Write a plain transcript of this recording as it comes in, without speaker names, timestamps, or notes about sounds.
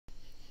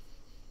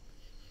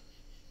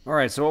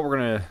Alright, so what we're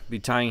going to be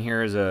tying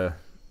here is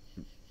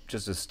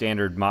just a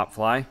standard mop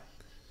fly.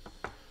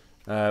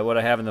 What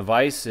I have in the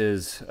vise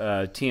is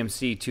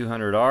TMC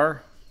 200R,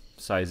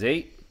 size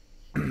 8.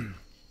 You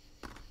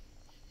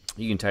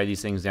can tie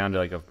these things down to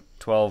like a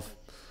 12,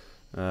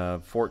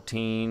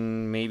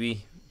 14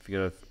 maybe, if you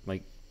got a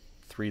like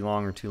 3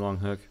 long or 2 long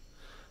hook,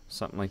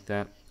 something like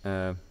that.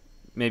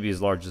 Maybe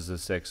as large as a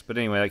 6, but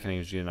anyway, that kind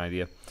of gives you an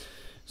idea.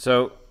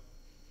 So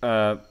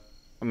I'm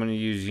going to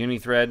use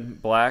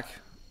Unithread Black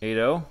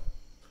 8.0.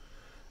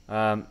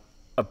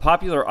 A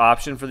popular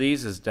option for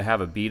these is to have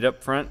a bead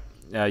up front.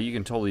 You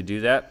can totally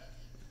do that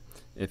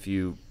if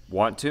you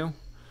want to.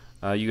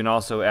 You can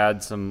also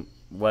add some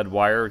lead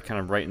wire kind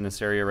of right in this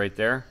area right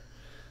there.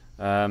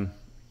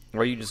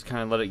 Or you just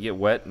kind of let it get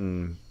wet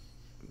and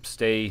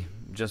stay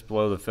just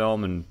below the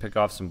film and pick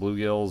off some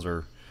bluegills,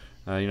 or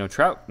you know,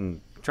 trout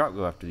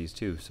go after these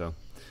too. So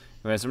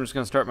anyway, so I'm just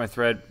going to start my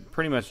thread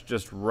pretty much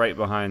just right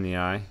behind the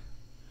eye,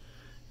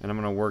 and I'm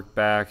going to work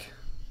back.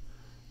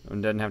 It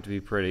doesn't have to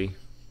be pretty.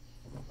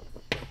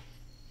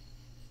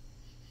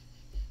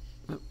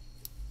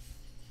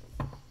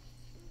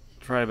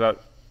 Try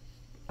about,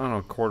 I don't know,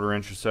 a 1/4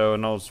 inch or so,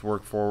 and I'll just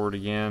work forward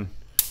again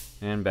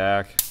and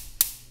back.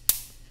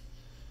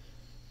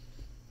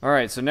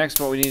 Alright, so next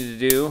what we need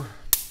to do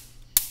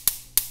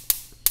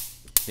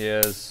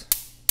is,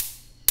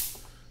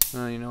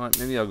 you know what,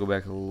 maybe I'll go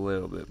back a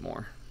little bit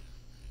more.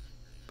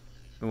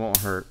 It won't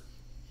hurt.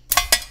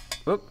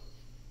 Oop.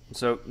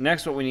 So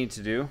next what we need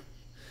to do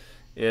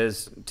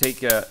is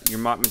take your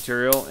mop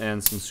material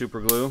and some super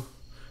glue.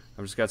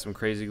 I've just got some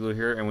crazy glue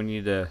here, and we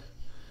need to,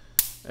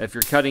 if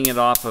you're cutting it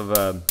off of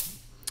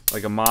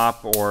like a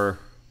mop, or,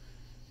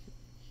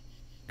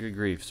 good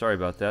grief, sorry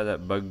about that,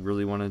 that bug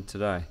really wanted to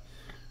die.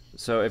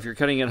 So if you're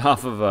cutting it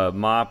off of a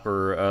mop,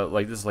 or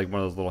like this is like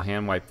one of those little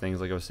hand wipe things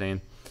like I was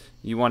saying,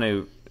 you want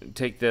to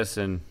take this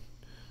and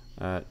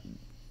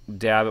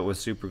dab it with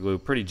super glue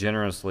pretty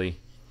generously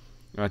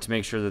to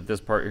make sure that this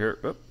part here,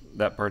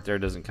 that part there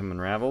doesn't come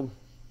unraveled.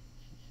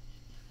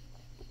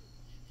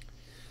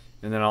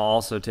 And then I'll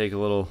also take a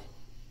little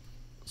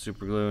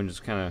super glue and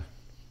just kind of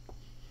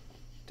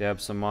dab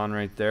some on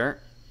right there.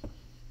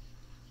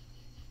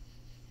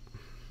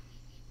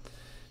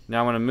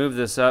 Now I want to move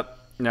this up.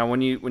 Now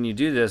when you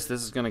do this,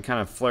 this is going to kind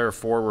of flare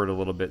forward a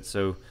little bit,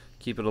 so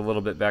keep it a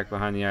little bit back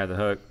behind the eye of the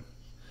hook.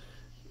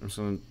 I'm just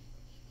going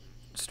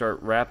to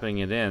start wrapping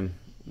it in,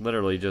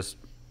 literally just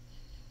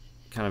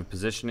kind of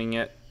positioning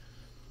it.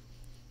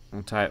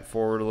 I'll tie it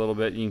forward a little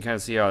bit. You can kind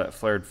of see how it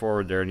flared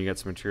forward there, and you got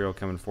some material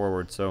coming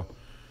forward, so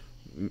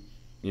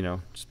you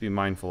know, just be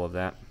mindful of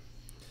that.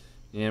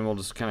 And we'll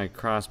just kind of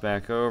cross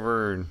back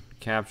over and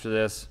capture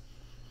this.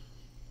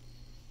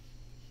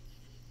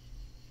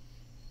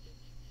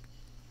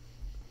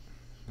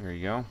 There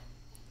you go. I'm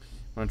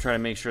going to try to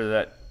make sure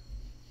that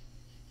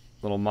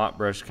little mop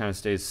brush kind of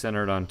stays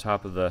centered on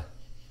top of the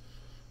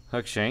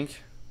hook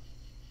shank.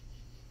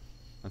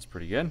 That's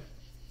pretty good.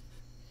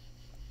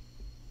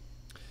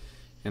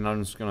 And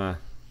I'm just going to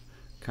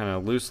kind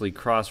of loosely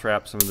cross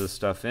wrap some of this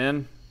stuff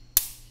in.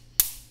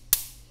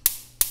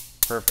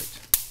 Perfect.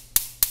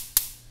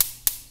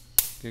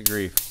 Good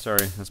grief.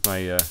 Sorry, that's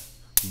my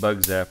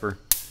bug zapper.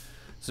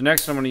 So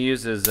next I'm going to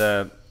use is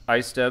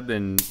Ice Dub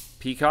in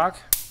Peacock.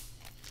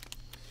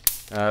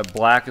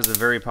 Black is a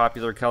very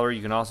popular color.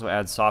 You can also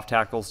add soft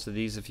tackles to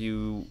these if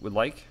you would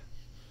like.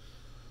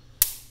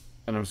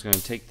 And I'm just going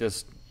to take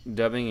this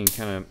dubbing and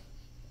kind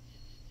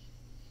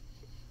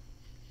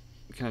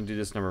of do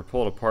this number,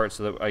 pull it apart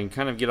so that I can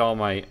kind of get all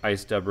my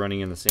ice dub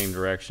running in the same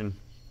direction.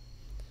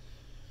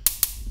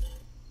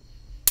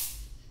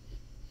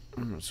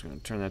 I'm just going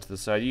to turn that to the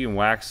side. You can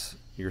wax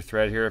your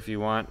thread here if you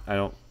want. I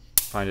don't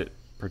find it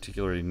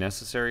particularly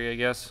necessary, I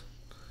guess.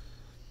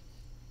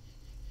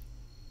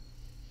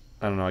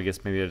 I don't know, I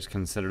guess maybe I just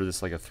consider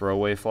this like a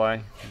throwaway fly,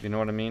 if you know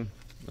what I mean.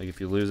 Like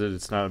if you lose it,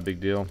 it's not a big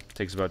deal. It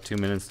takes about 2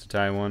 minutes to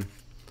tie one.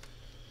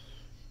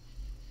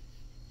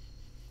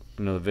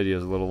 I know the video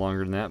is a little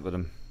longer than that, but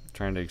I'm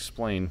trying to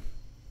explain.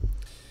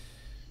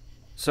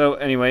 So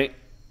anyway,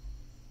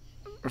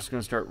 we're just going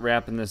to start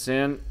wrapping this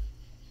in.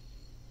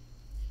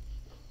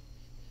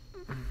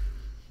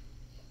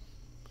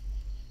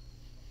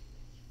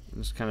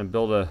 Just kind of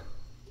build a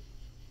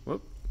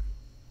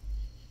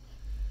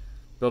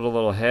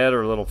little head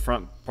or a little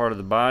front part of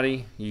the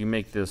body. You can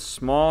make this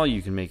small,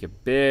 you can make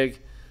it big.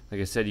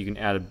 Like I said, you can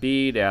add a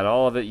bead, add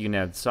all of it. You can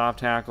add soft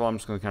tackle. I'm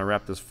just going to kind of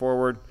wrap this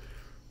forward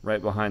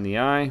right behind the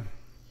eye. I'm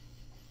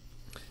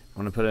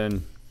going to put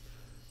in,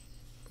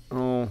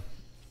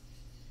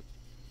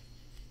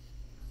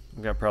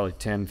 I've got probably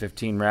 10,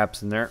 15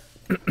 wraps in there.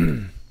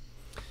 I'm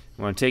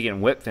going to take it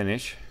and whip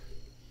finish.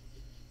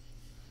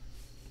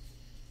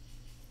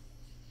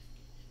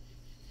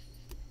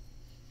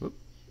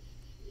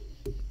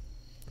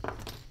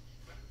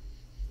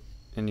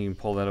 And you can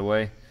pull that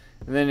away.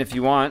 And then if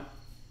you want,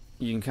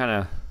 you can kind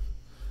of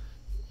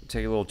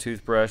take a little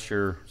toothbrush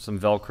or some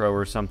Velcro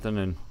or something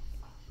and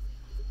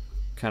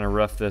kind of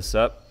rough this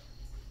up.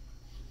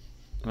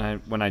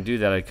 And when I do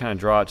that, I kind of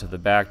draw it to the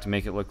back to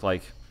make it look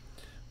like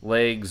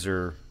legs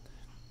or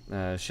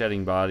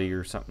shedding body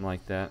or something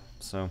like that.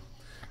 So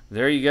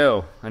there you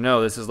go. I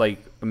know this is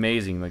like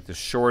amazing, like the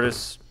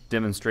shortest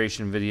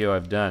demonstration video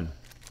I've done,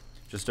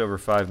 just over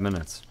 5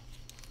 minutes.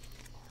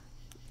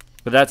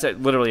 But that's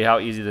literally how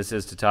easy this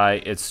is to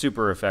tie. It's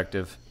super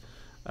effective.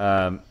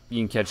 You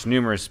can catch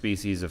numerous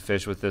species of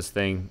fish with this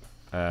thing.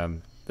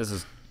 This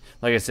is,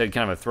 like I said,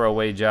 kind of a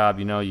throwaway job.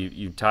 You know,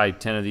 you tie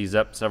 10 of these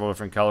up, several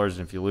different colors,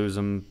 and if you lose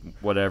them,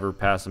 whatever,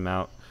 pass them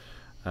out,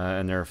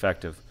 and they're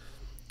effective.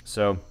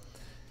 So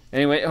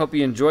anyway, I hope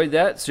you enjoyed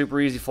that.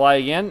 Super easy fly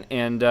again,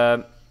 and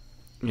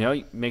you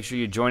know, make sure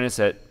you join us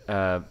at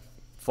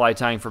Fly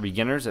Tying for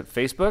Beginners at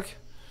Facebook,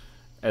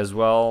 as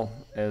well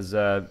as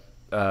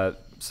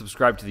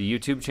subscribe to the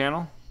YouTube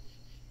channel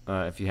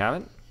if you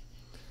haven't.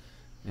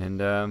 And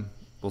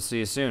we'll see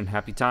you soon.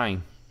 Happy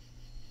tying.